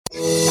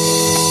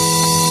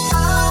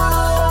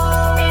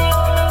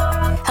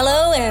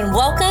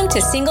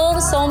to Single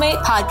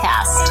Soulmate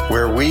Podcast,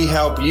 where we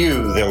help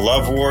you, the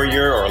love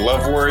warrior or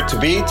love warrior to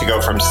be, to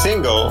go from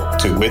single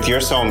to with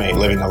your soulmate,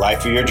 living the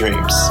life of your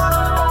dreams.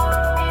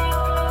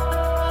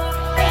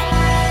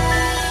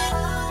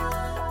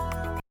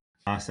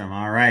 Awesome.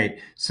 All right.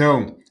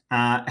 So,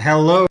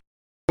 hello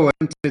to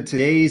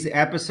today's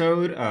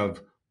episode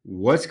of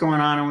What's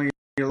Going On in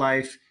Your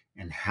Life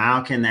and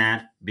How Can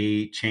That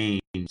Be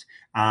Changed?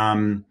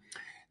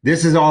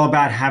 This is all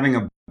about having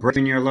a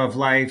breakthrough in your love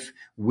life.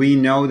 We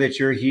know that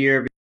you're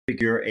here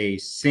because you're a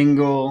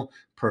single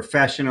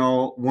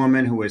professional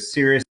woman who is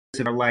serious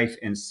about her life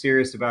and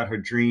serious about her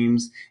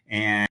dreams.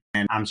 And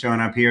I'm showing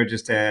up here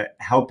just to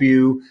help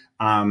you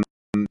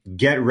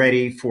get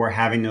ready for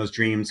having those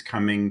dreams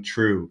coming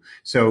true.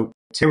 So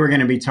today we're going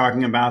to be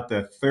talking about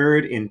the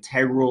third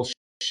integral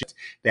shift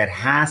that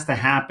has to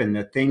happen,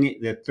 the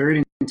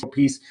third integral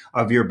piece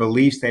of your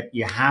beliefs that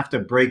you have to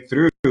break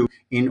through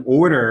in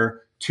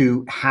order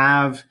to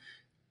have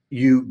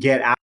you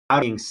get out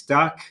of being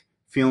stuck,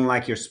 feeling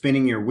like you're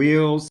spinning your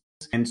wheels.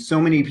 And so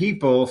many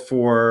people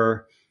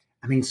for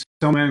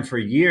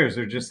years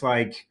are just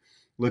like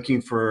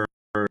looking for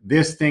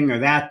this thing or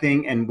that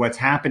thing. And what's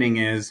happening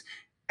is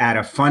at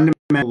a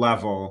fundamental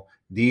level,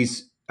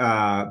 these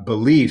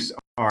beliefs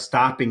are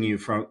stopping you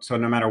from, so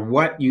no matter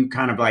what you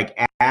kind of like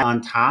add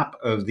on top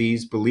of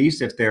these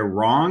beliefs, if they're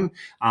wrong,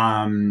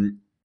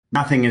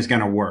 nothing is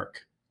going to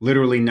work.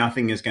 Literally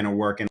nothing is going to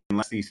work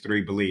unless these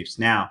three beliefs.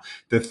 Now,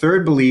 the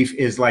third belief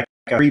is like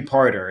a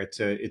three-parter.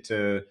 It's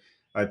a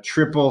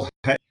triple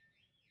head.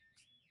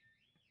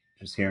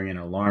 Just hearing an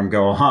alarm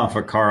go off,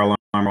 a car alarm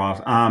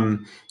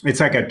off. It's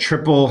like a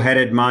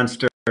triple-headed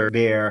monster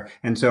there.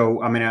 And so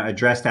I'm going to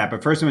address that.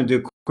 But first, I'm going to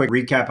do a quick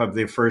recap of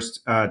the first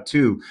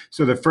two.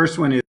 So the first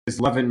one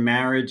is love and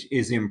marriage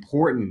is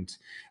important.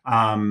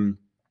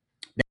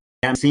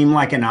 That seemed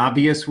like an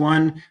obvious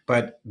one,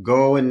 but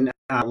go and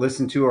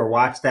listen to or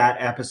watch that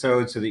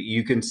episode so that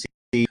you can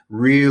see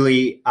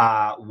really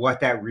what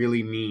that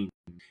really means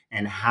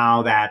and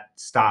how that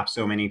stops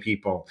so many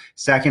people.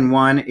 Second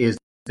one is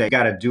that you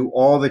got to do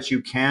all that you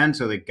can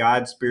so that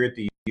God, Spirit,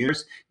 the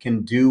universe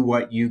can do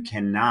what you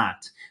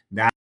cannot.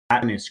 That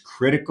is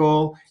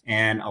critical,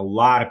 and a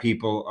lot of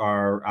people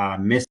are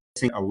missing.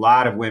 A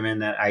lot of women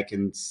that I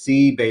can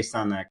see based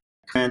on the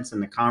comments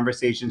and the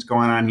conversations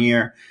going on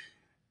here,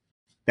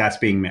 that's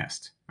being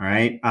missed. All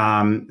right.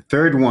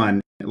 Third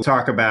one, we'll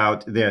talk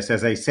about this.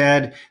 As I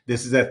said,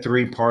 this is a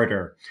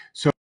three-parter.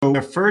 So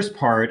the first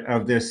part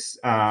of this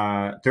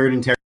third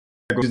integral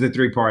is the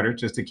three-parter,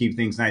 just to keep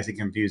things nice and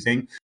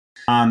confusing,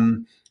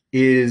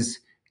 is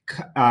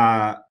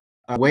a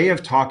way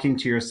of talking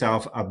to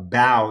yourself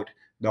about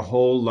the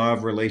whole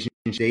love, relationship,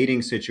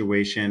 dating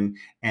situation,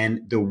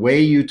 and the way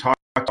you talk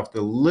about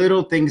the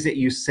little things that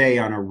you say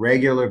on a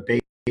regular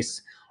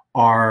basis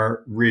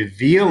are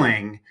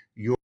revealing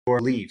your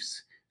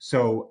beliefs.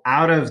 So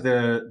out of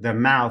the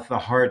mouth, the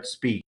heart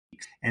speaks.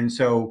 And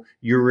so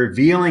you're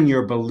revealing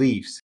your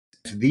beliefs.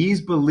 If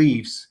these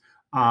beliefs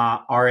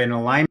are in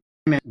alignment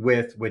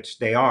with, which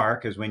they are,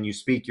 because when you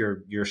speak,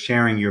 you're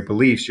sharing your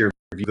beliefs, you're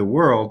reviewing the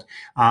world,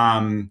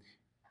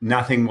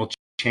 nothing will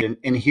change.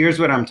 And here's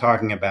what I'm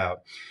talking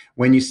about.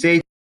 When you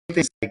say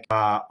things like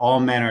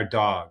all men are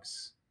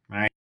dogs,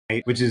 right?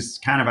 Which is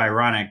kind of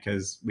ironic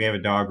because we have a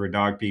dog, we're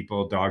dog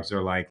people. Dogs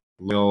are like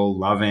little,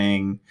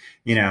 loving,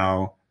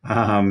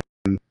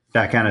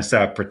 that kind of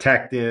stuff,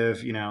 protective,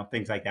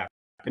 things like that.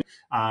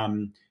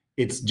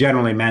 It's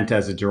generally meant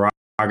as a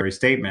derogatory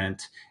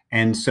statement.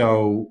 And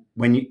so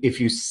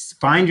if you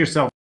find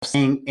yourself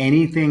saying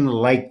anything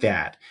like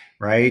that,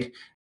 right?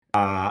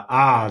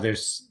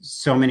 There's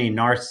so many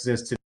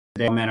narcissists today.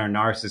 All men are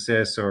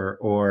narcissists,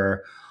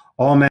 or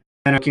all men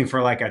are looking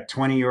for like a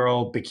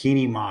 20-year-old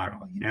bikini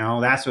model.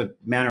 That's what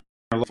men are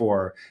looking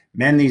for.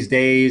 Men these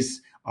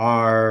days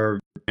are,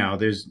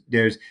 there's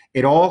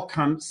it all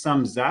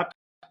sums up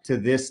to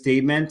this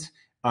statement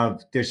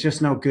of there's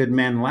just no good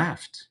men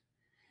left.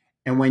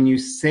 And when you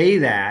say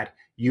that,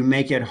 you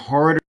make it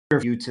harder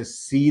for you to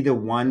see the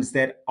ones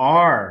that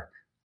are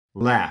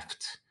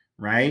left,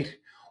 right?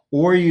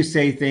 Or you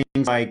say things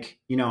like,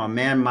 a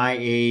man my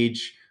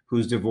age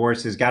who's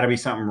divorced, has got to be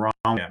something wrong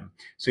with him.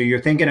 So you're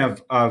thinking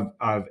of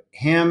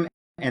him,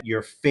 and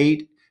your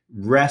fate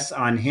rests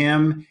on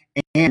him,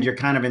 and you're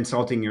kind of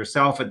insulting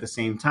yourself at the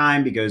same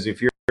time, because if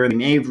you're in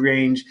the age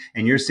range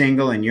and you're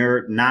single and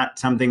you're not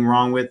something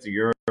wrong with,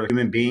 you're a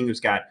human being who's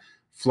got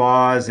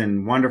flaws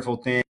and wonderful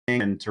things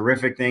and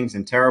terrific things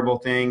and terrible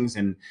things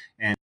and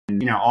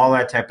all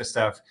that type of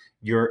stuff,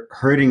 you're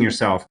hurting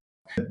yourself.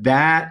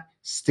 That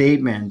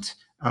statement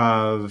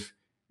of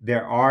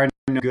there are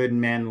no good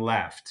men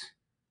left,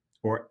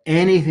 or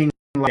anything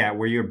like that,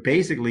 where you're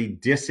basically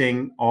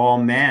dissing all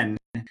men,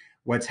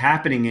 what's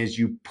happening is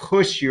you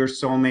push your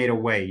soulmate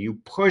away. You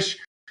push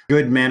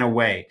good men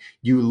away.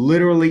 You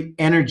literally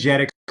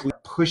energetically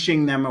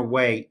pushing them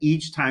away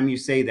each time you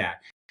say that.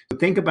 So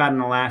think about in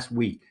the last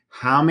week,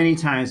 how many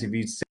times have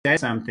you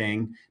said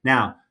something?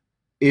 Now,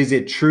 is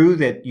it true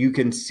that you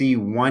can see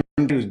one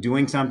who's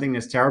doing something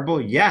that's terrible?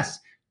 Yes.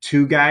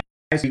 Two guys,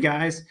 three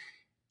guys.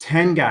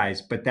 10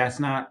 guys, but that's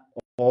not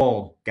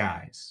all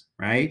guys,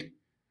 right?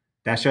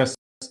 That's just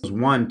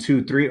 1,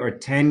 2, 3, or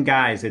 10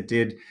 guys that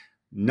did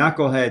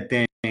knucklehead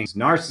things,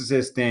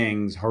 narcissist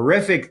things,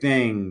 horrific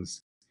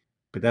things,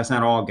 but that's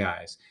not all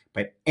guys.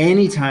 But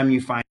anytime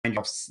you find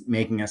yourself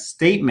making a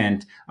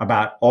statement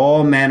about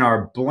all men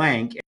are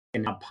blank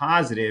and not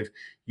positive,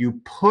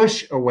 you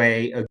push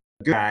away a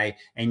good guy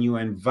and you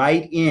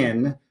invite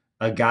in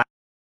a guy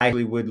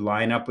who would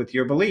line up with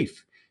your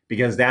belief,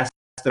 because that's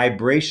the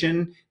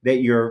vibration that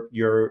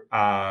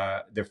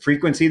the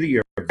frequency that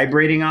you're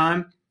vibrating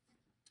on,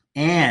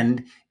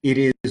 and it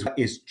is what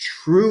is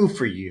true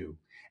for you.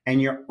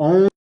 And you're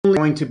only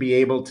going to be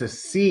able to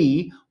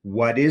see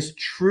what is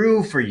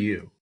true for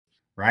you,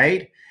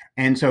 right?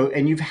 And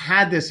you've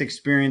had this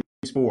experience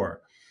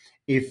before.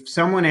 If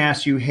someone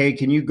asks you, hey,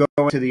 can you go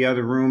into the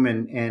other room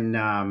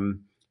and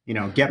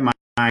get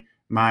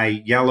my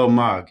yellow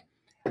mug?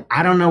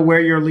 I don't know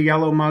where your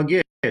yellow mug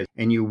is.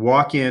 And you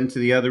walk into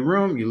the other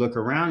room, you look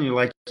around, you're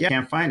like, yeah, I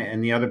can't find it.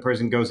 And the other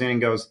person goes in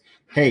and goes,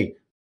 hey,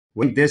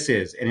 what this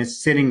is, and it's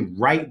sitting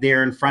right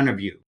there in front of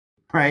you,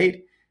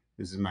 right?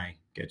 This is my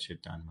get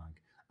shit done mug.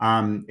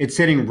 It's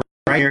sitting right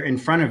there in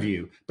front of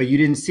you, but you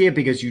didn't see it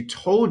because you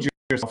told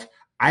yourself,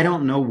 I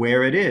don't know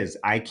where it is.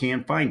 I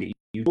can't find it.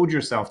 You told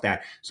yourself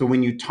that. So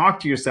when you talk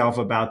to yourself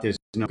about this,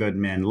 no good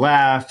men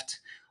left,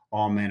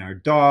 all men are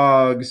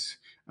dogs,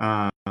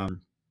 then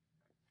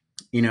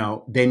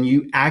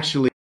you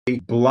actually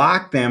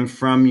block them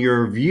from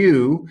your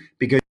view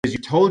because you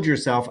told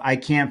yourself, I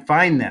can't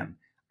find them.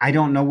 I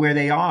don't know where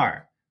they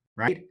are,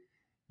 right?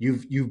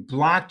 You've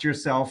blocked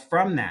yourself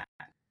from that,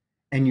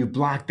 and you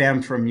block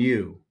them from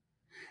you.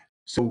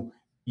 So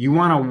you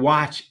want to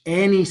watch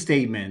any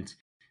statement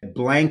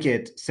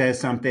blanket says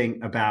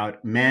something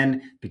about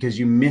men, because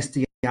you missed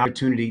the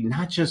opportunity,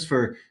 not just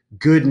for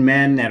good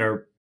men that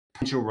are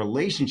potential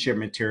relationship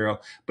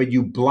material, but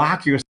you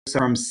block yourself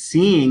from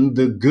seeing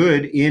the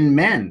good in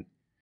men.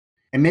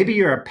 And maybe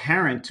you're a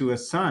parent to a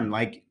son,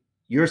 like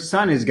your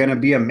son is going to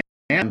be a man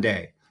one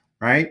day,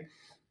 right?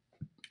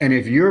 And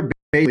if you're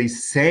basically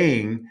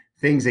saying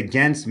things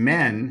against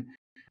men,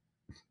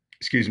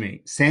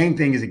 saying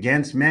things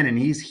against men, and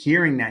he's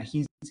hearing that,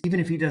 even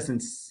if he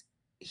doesn't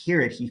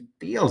hear it, he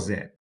feels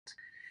it.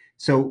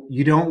 So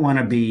you don't want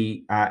to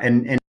be,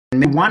 and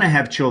they want to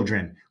have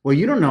children. Well,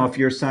 you don't know if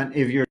your child's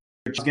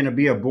going to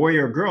be a boy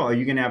or a girl. Are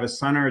you going to have a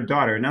son or a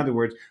daughter? In other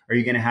words, are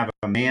you going to have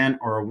a man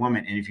or a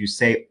woman? And if you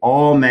say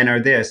all men are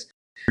this,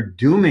 you're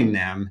dooming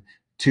them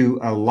to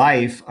a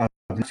life of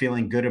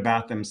feeling good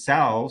about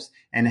themselves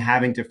and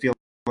having to feel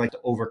like to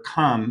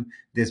overcome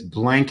this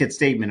blanket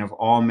statement of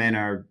all men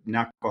are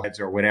knuckleheads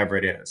or whatever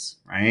it is,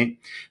 right?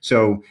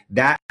 So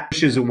that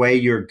pushes away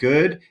your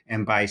good.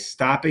 And by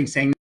stopping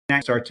saying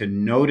that, start to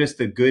notice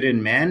the good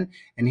in men.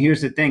 And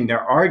here's the thing,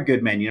 there are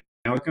good men. You know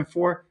what I'm looking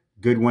for?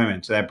 Good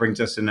women. So that brings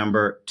us to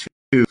number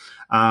 2.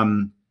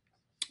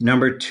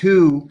 Number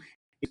 2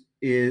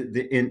 is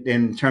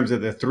in terms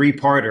of the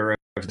 3-parter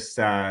of this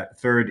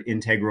third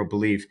integral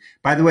belief.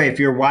 By the way, if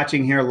you're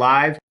watching here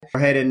live, go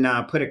ahead and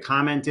put a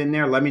comment in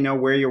there. Let me know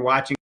where you're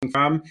watching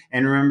from.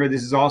 And remember,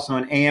 this is also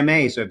an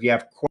AMA. So if you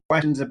have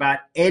questions about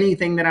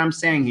anything that I'm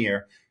saying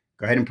here,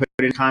 go ahead and put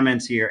it in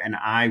comments here, and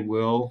I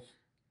will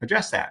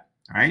address that.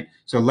 All right.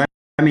 So let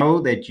me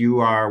know that you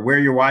are where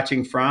you're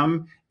watching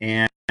from,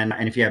 and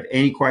if you have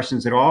any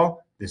questions at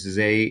all, this is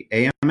a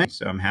AMA.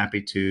 So I'm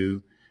happy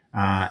to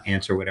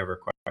answer whatever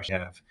question you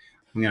have.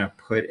 I'm going to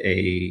put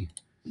a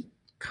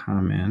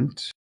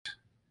comment.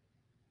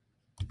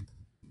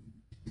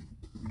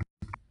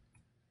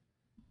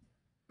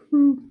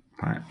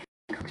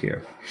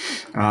 Here.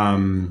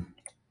 Pin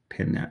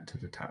that to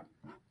the top.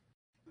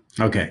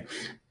 Okay.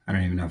 I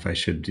don't even know if I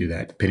should do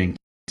that. Pinning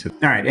to.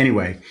 All right.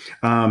 Anyway,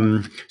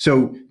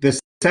 so the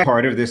second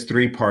part of this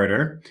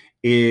 3-parter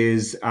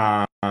is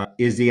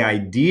the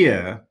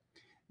idea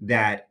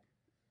that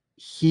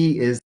he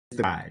is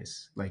the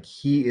prize. Like,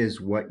 he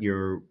is what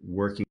you're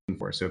working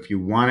for. So if you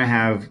want to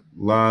have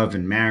love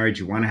and marriage,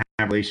 you want to have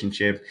a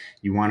relationship,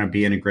 you want to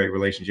be in a great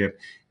relationship,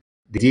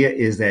 the idea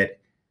is that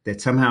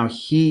somehow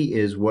he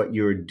is what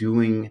you're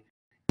doing,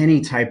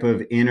 any type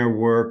of inner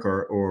work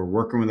or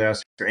working with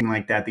us or anything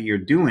like that you're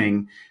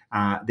doing,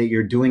 that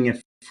you're doing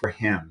it for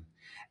him.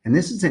 And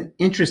this is an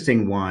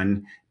interesting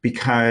one,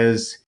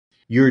 because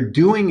you're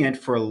doing it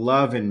for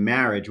love and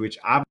marriage, which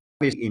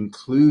obviously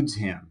includes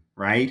him,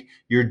 right?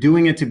 You're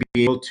doing it to be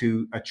able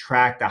to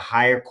attract a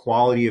higher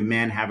quality of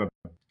man, have a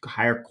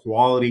higher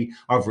quality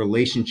of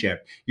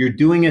relationship. You're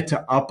doing it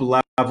to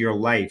up-level your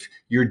life.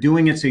 You're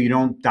doing it so you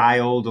don't die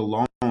old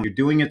alone. You're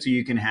doing it so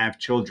you can have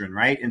children,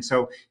 right? And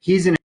so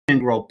he's an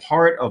integral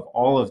part of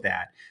all of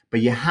that.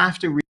 But you have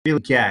to really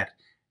get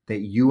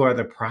that you are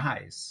the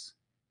prize.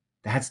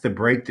 That's the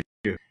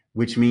breakthrough,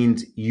 which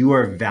means you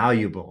are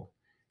valuable.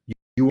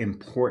 You are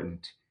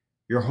important.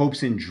 Your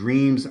hopes and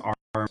dreams are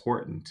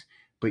important,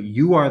 but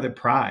you are the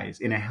prize.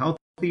 In a healthy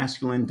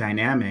masculine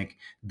dynamic,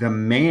 the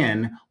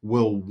man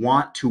will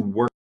want to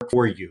work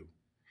for you.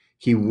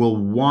 He will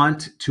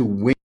want to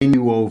win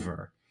you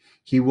over.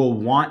 He will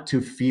want to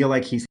feel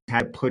like he's had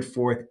to put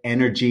forth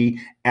energy,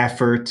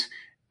 effort,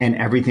 and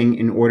everything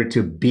in order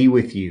to be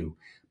with you.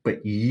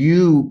 But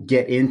you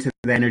get into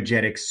the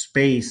energetic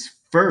space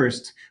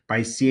first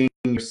by seeing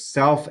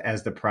yourself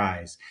as the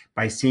prize,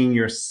 by seeing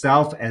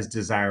yourself as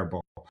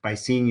desirable, by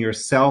seeing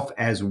yourself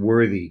as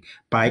worthy,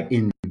 by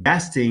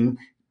investing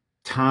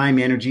time,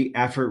 energy,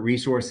 effort,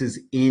 resources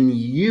in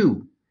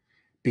you,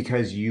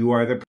 because you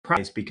are the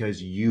prize,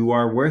 because you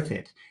are worth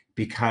it,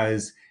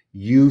 because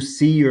you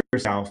see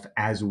yourself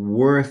as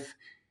worth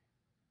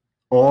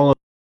all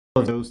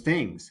of those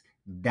things.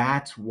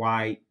 That's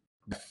why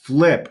the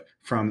flip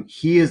from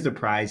he is the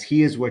prize,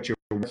 he is what you're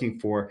working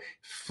for,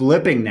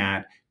 flipping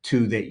that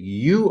to that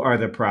you are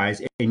the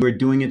prize, and you're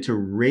doing it to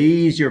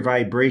raise your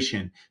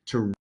vibration,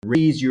 to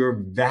raise your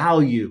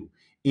value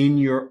in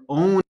your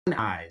own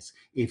eyes.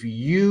 If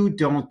you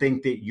don't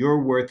think that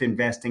you're worth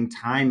investing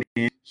time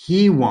in,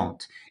 he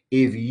won't.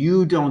 If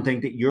you don't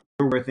think that you're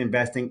worth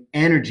investing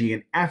energy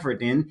and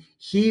effort in,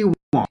 he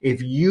won't.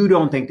 If you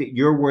don't think that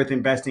you're worth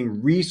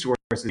investing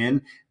resources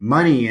in,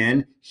 money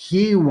in,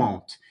 he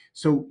won't.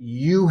 So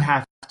you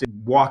have to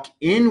walk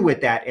in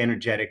with that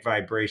energetic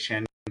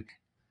vibration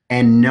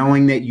and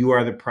knowing that you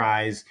are the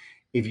prize.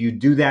 If you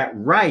do that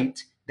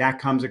right, that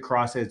comes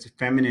across as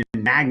feminine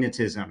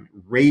magnetism,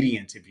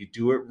 radiance. If you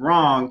do it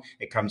wrong,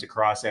 it comes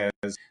across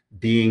as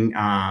being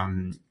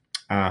kind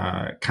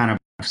of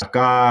stuck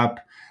up.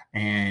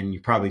 And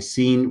you've probably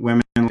seen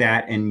women like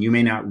that, and you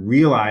may not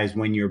realize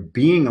when you're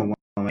being a woman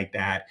like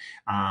that,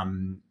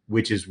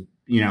 which is,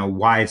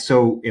 why it's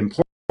so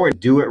important to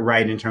do it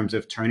right in terms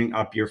of turning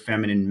up your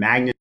feminine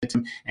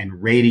magnetism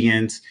and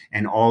radiance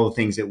and all the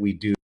things that we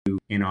do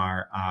in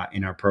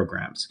our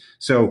programs.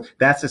 So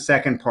that's the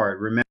second part.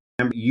 Remember,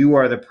 you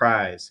are the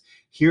prize.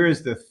 Here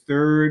is the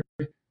third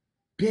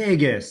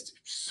biggest,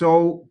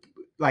 so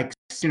like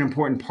an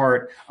important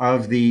part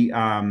of the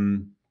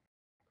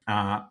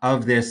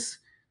of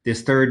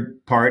this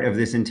third part of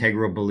this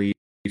integral belief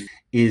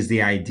is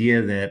the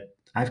idea that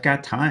I've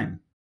got time.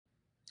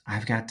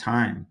 I've got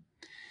time.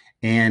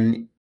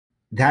 And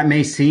that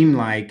may seem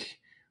like,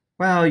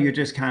 well, you're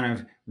just kind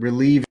of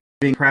relieving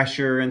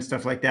pressure and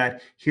stuff like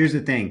that. Here's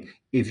the thing.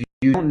 If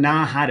you don't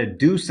know how to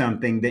do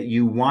something that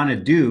you want to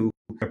do,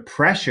 the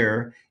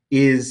pressure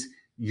is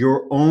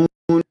your own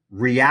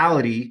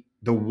reality,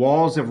 the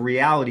walls of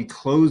reality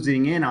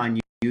closing in on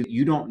you.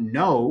 You don't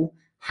know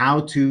how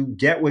to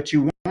get what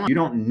you want. You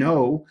don't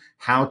know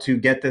how to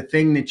get the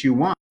thing that you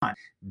want.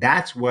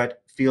 That's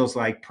what feels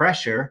like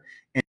pressure.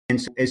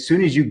 And so as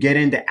soon as you get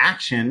into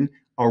action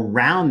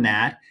around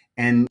that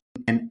and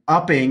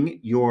upping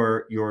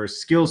your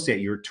skill set,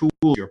 your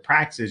tools, your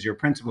practices, your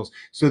principles,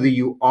 so that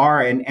you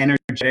are an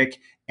energetic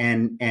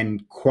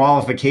and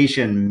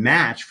qualification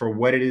match for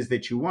what it is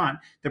that you want,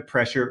 the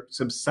pressure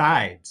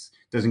subsides.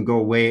 Doesn't go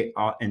away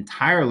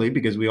entirely,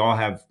 because we all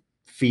have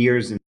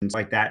fears and things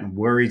like that and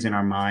worries in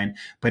our mind,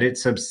 but it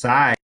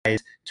subsides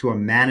to a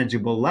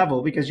manageable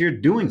level because you're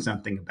doing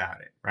something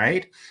about it,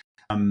 right?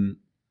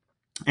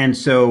 And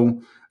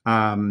so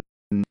I've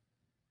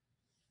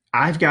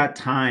got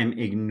time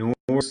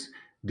ignores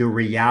the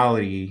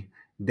reality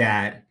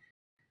that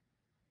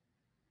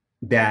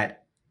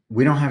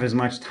we don't have as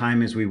much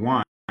time as we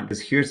want.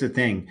 Because here's the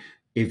thing,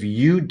 if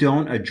you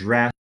don't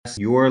address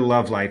your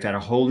love life at a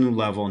whole new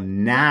level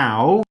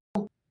now,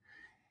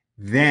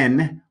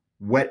 then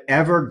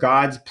whatever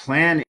God's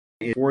plan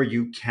is for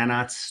you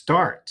cannot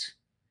start.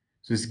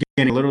 So it's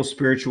getting a little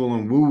spiritual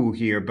and woo-woo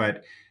here,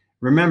 but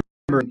remember,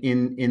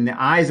 in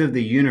the eyes of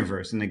the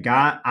universe, in the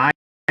eyes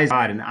of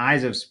God, in the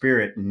eyes of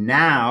spirit,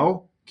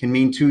 now can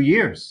mean 2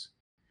 years.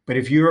 But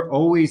if you're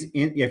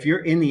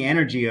in the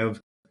energy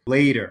of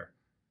later,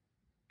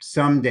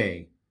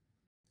 someday,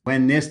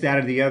 when this, that,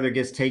 or the other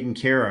gets taken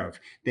care of,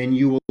 then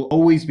you will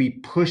always be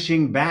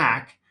pushing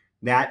back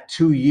that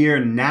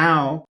 2-year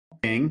now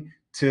thing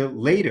to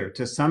later,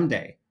 to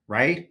someday,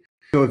 right?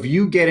 So if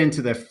you get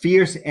into the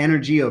fierce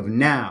energy of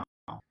now,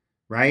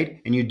 right,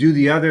 and you do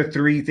the other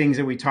 3 things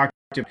that we talked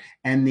about,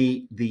 and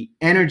the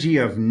energy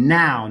of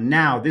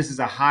now, this is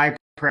a high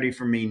priority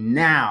for me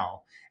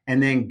now,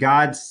 and then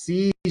God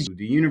sees you,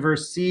 the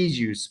universe sees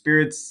you,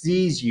 spirit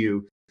sees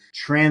you,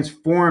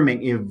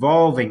 transforming,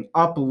 evolving,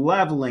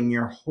 up-leveling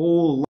your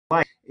whole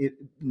life,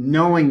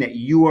 knowing that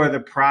you are the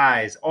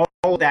prize,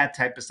 all that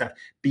type of stuff,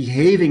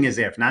 behaving as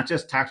if, not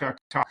just talk,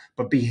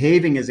 but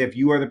behaving as if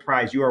you are the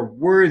prize, you are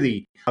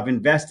worthy of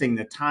investing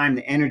the time,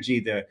 the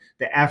energy, the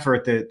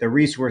effort, the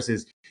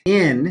resources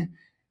in,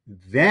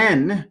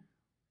 then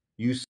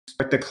you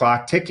start the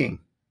clock ticking.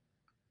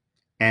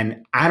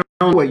 And I don't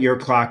know what your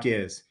clock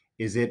is.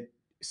 Is it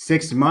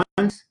 6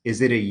 months?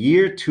 Is it a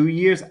year, 2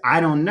 years? I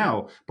don't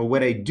know. But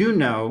what I do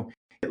know,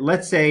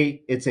 let's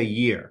say it's a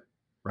year,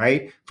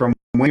 right? From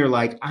when you're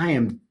like, I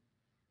am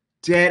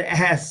dead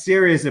ass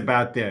serious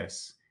about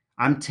this.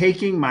 I'm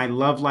taking my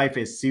love life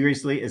as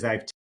seriously as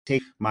I've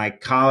taken my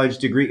college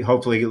degree,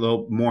 hopefully a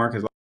little more,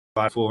 because a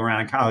lot of fool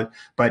around in college,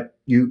 but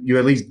you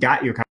at least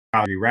got your college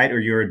degree, right? Or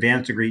your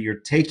advanced degree. You're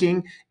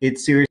taking it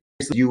seriously.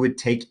 You would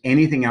take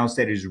anything else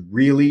that is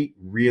really,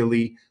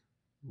 really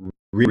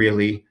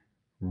really,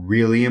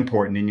 really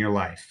important in your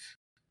life.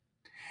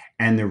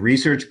 And the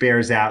research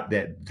bears out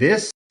that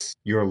this,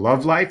 your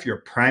love life, your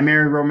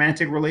primary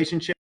romantic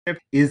relationship,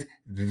 is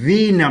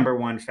the number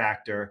one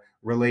factor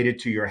related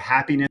to your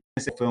happiness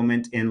and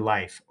fulfillment in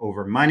life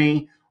over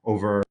money,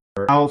 over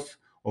health,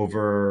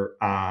 over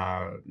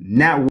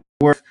net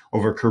worth,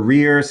 over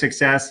career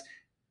success.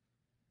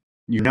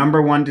 Your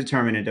number one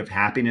determinant of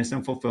happiness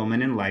and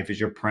fulfillment in life is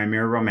your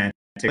primary romantic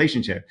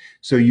relationship.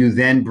 So you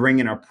then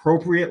bring an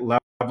appropriate level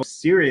of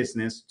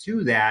seriousness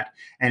to that.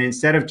 And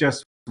instead of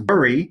just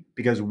worry,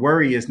 because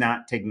worry is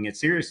not taking it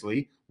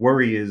seriously,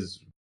 worry is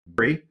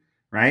worry,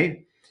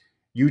 right?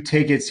 You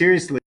take it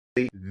seriously,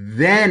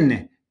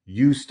 then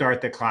you start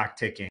the clock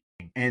ticking,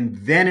 and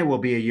then it will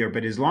be a year.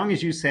 But as long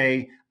as you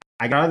say,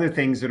 I got other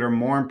things that are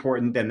more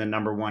important than the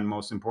number one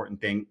most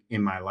important thing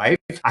in my life,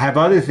 I have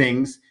other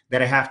things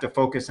that I have to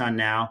focus on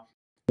now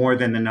more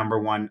than the number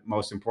one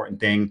most important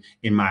thing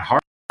in my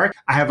heart.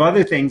 I have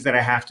other things that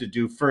I have to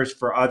do first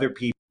for other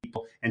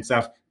people and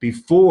stuff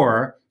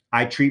before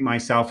I treat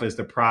myself as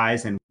the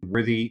prize and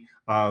worthy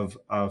of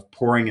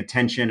pouring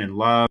attention and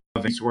love,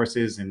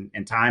 resources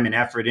and time and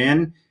effort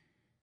in.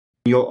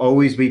 You'll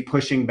always be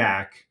pushing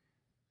back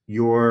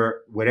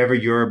your whatever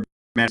your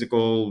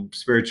magical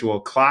spiritual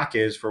clock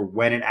is for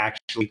when it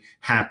actually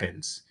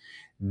happens.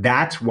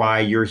 That's why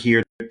you're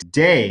here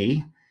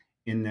today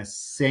in the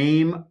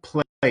same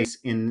place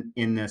in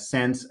the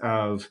sense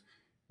of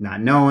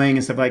not knowing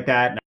and stuff like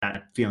that,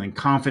 not feeling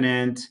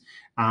confident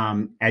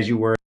as you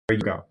were a year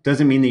ago.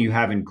 Doesn't mean that you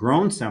haven't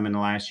grown some in the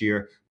last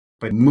year,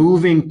 but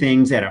moving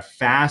things at a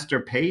faster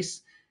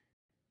pace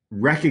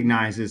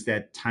recognizes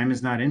that time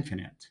is not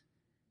infinite.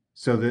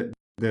 So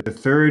the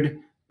third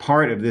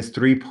part of this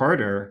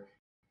three-parter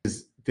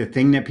is the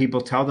thing that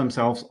people tell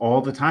themselves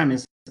all the time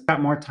is, I've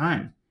got more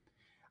time.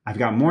 I've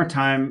got more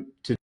time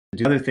to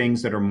do other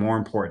things that are more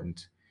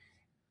important.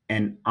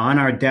 And on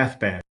our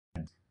deathbed,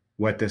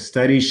 what the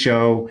studies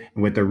show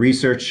and what the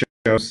research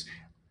shows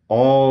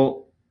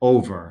all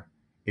over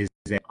is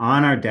that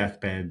on our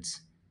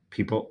deathbeds,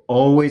 people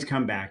always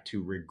come back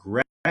to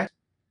regret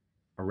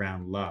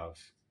around love.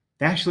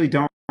 They actually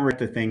don't regret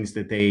the things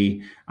that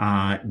they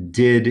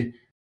did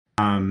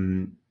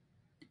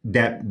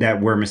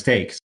that were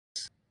mistakes.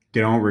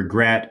 They don't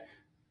regret,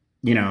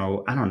 I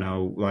don't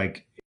know,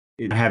 like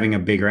having a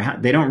bigger house.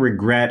 They don't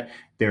regret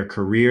their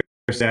career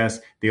success.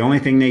 The only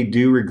thing they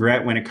do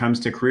regret when it comes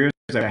to careers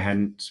is that I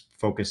hadn't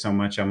focused so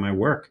much on my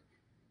work.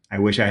 I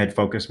wish I had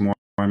focused more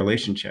on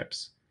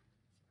relationships.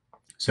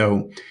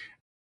 So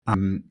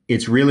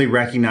it's really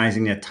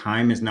recognizing that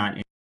time is not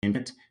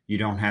infinite. You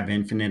don't have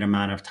infinite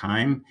amount of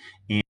time,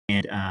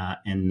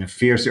 and the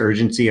fierce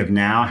urgency of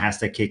now has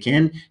to kick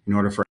in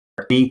order for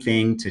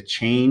anything to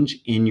change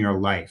in your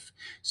life.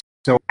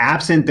 So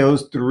absent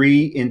those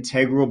three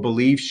integral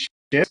belief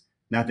shifts,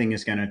 nothing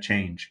is going to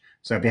change.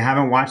 So if you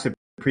haven't watched the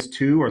previous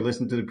two or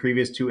listened to the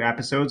previous two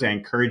episodes, I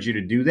encourage you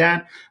to do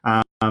that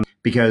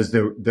because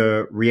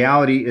the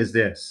reality is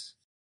this: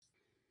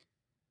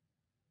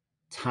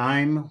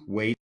 time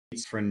waits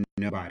for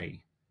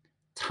nobody.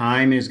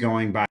 Time is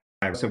going by.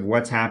 Of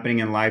what's happening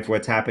in life,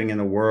 what's happening in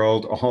the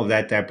world, all of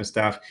that type of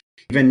stuff.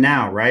 Even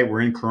now, right?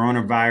 We're in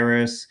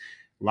coronavirus,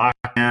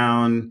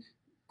 lockdown,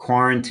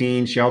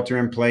 quarantine, shelter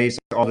in place,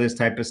 all this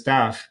type of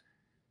stuff.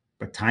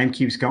 But time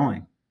keeps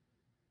going.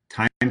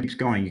 Time keeps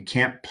going. You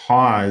can't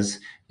pause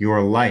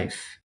your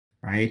life,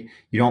 right?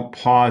 You don't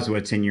pause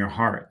what's in your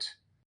heart.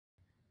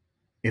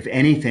 If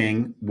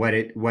anything, what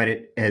it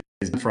has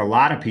for a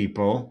lot of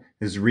people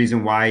is the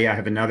reason why I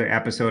have another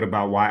episode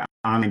about why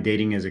online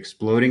dating is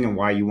exploding and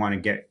why you want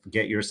to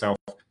get yourself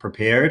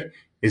prepared,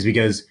 is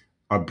because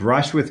a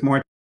brush with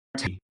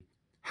mortality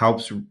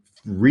helps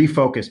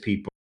refocus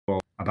people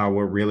about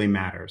what really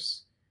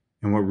matters.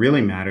 And what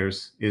really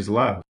matters is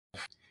love.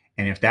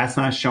 And if that's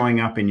not showing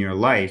up in your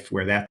life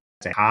where that's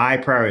a high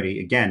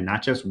priority, again,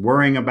 not just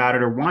worrying about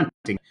it or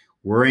wanting,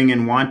 worrying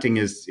and wanting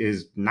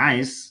is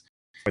nice,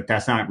 but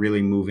that's not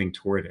really moving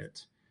toward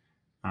it.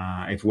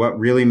 If what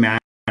really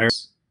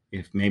matters,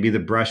 if maybe the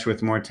brush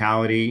with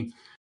mortality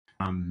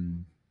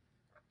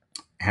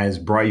has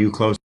brought you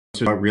closer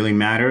to what really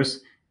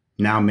matters,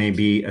 now may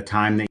be a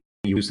time that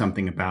you do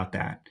something about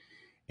that.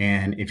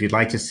 And if you'd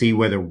like to see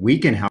whether we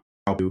can help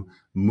you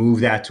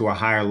move that to a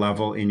higher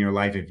level in your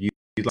life, if you'd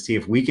like to see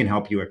if we can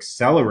help you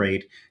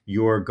accelerate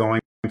your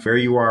going from where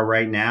you are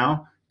right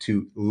now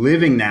to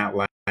living that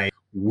life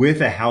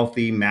with a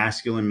healthy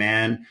masculine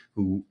man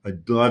who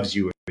loves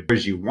you,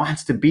 adores you,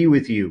 wants to be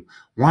with you,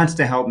 wants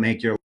to help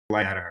make your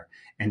life better,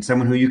 and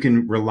someone who you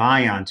can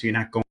rely on so you're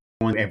not going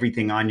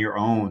everything on your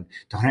own,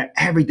 don't have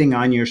everything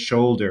on your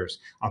shoulders,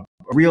 a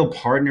real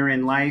partner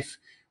in life.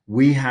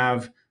 We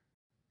have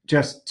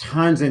just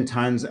tons and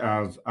tons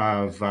of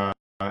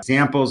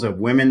examples of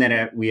women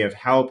that we have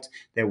helped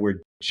that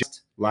were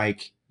just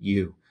like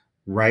you,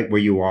 right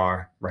where you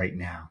are right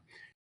now.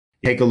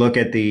 Take a look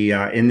at the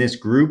in this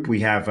group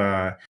we have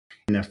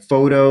in the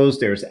photos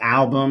there's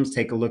albums.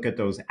 Take a look at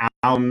those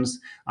albums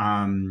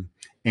and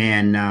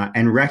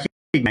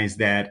recognize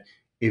that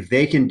if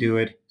they can do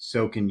it,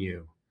 so can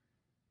you.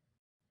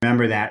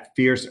 remember that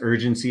fierce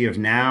urgency of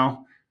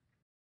now.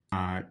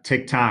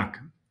 TikTok,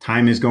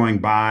 time is going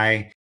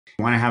by.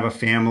 You want to have a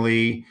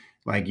family,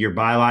 like your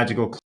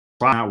biological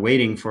clock, not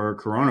waiting for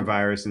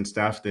coronavirus and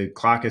stuff. The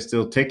clock is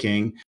still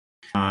ticking,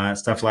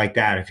 stuff like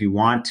that. If you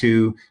want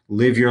to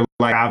live your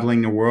life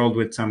traveling the world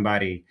with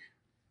somebody,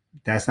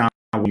 that's not,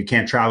 you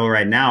can't travel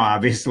right now,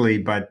 obviously,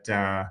 but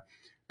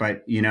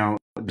you know,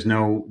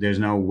 there's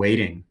no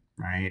waiting,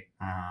 right?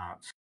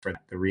 For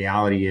that. The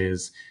reality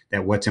is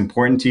that what's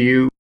important to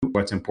you.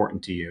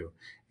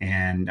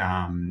 And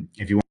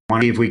if you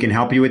want to see if we can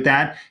help you with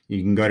that,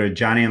 you can go to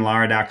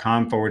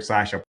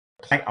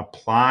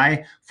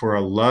johnnyandlara.com/apply for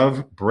a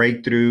love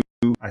breakthrough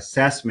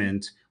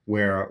assessment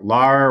where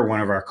Lara,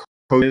 one of our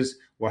coaches,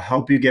 will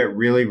help you get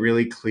really,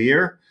 really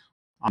clear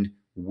on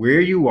where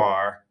you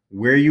are,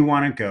 where you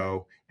want to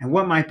go, and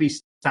what might be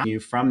stopping you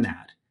from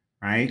that,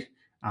 right?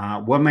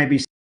 What might be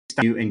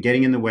stopping you and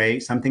getting in the way,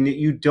 something that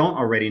you don't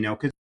already know,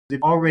 because if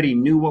you already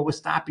knew what was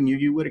stopping you,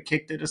 you would have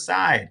kicked it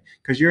aside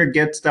because you're a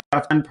get stuff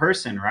done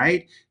person,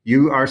 right?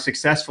 You are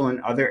successful in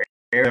other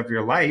areas of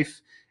your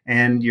life,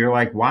 and you're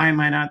like, why am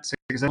I not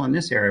successful in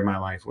this area of my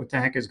life? What the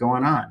heck is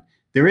going on?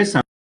 There is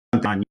something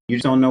on. You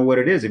just don't know what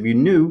it is. If you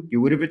knew,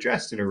 you would have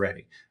addressed it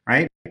already,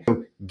 right?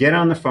 So get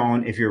on the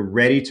phone if you're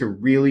ready to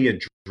really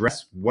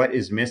address what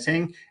is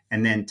missing,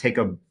 and then take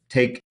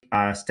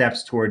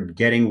steps toward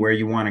getting where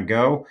you want to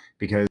go,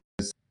 because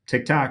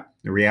TikTok,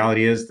 the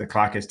reality is the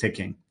clock is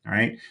ticking. All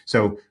right.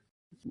 So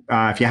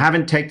if you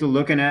haven't taken a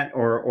look at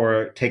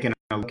or taken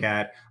a look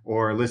at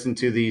or listened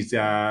to these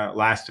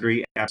last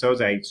 3 episodes,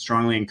 I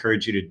strongly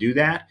encourage you to do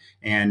that.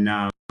 And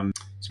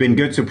it's been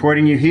good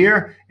supporting you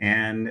here.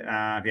 And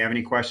if you have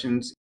any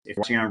questions, if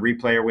you're watching on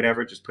replay or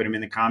whatever, just put them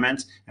in the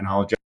comments and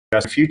I'll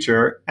address a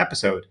future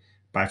episode.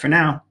 Bye for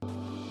now.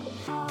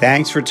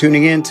 Thanks for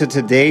tuning in to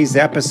today's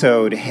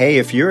episode. Hey,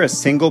 if you're a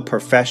single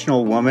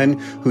professional woman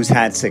who's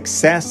had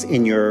success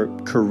in your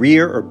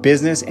career or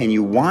business and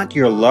you want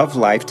your love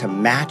life to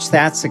match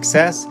that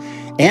success,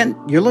 and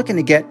you're looking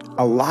to get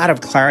a lot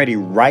of clarity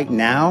right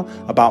now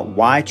about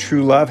why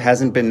true love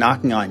hasn't been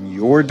knocking on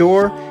your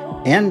door,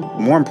 and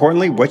more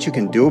importantly, what you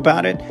can do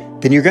about it,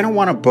 then you're going to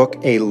want to book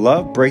a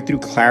Love Breakthrough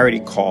Clarity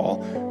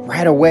call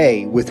right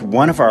away with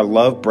one of our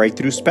Love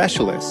Breakthrough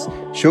specialists.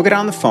 She'll get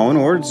on the phone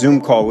or Zoom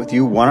call with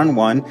you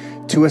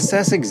one-on-one to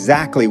assess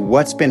exactly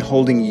what's been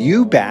holding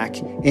you back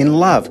in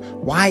love.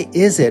 Why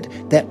is it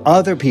that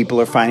other people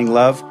are finding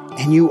love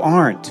and you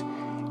aren't?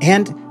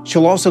 And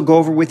she'll also go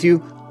over with you,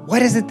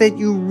 what is it that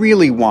you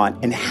really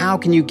want and how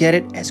can you get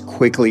it as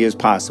quickly as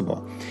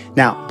possible?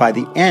 Now, by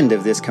the end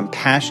of this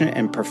compassionate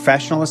and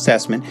professional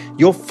assessment,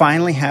 you'll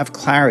finally have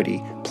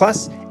clarity,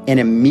 plus an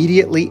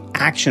immediately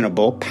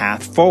actionable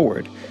path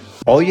forward.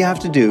 All you have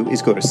to do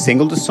is go to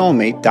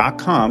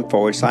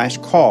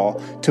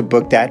singletosoulmate.com/call to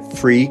book that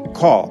free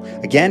call.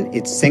 Again,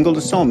 it's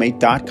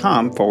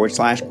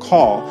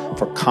singletosoulmate.com/call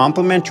for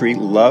complimentary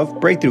love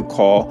breakthrough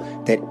call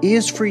that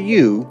is for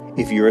you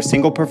if you're a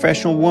single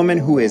professional woman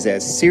who is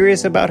as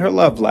serious about her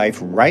love life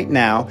right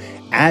now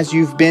as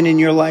you've been in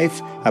your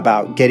life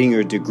about getting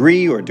your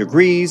degree or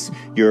degrees,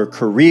 your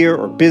career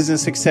or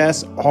business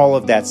success, all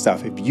of that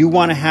stuff. If you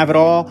want to have it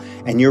all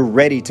and you're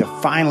ready to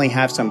finally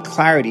have some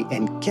clarity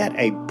and get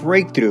a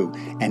breakthrough,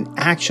 an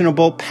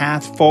actionable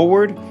path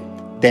forward,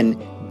 then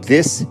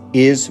this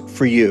is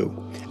for you.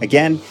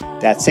 Again,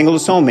 that's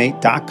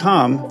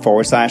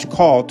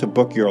singletosoulmate.com/call to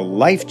book your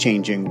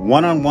life-changing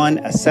one-on-one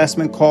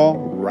assessment call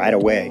right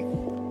away.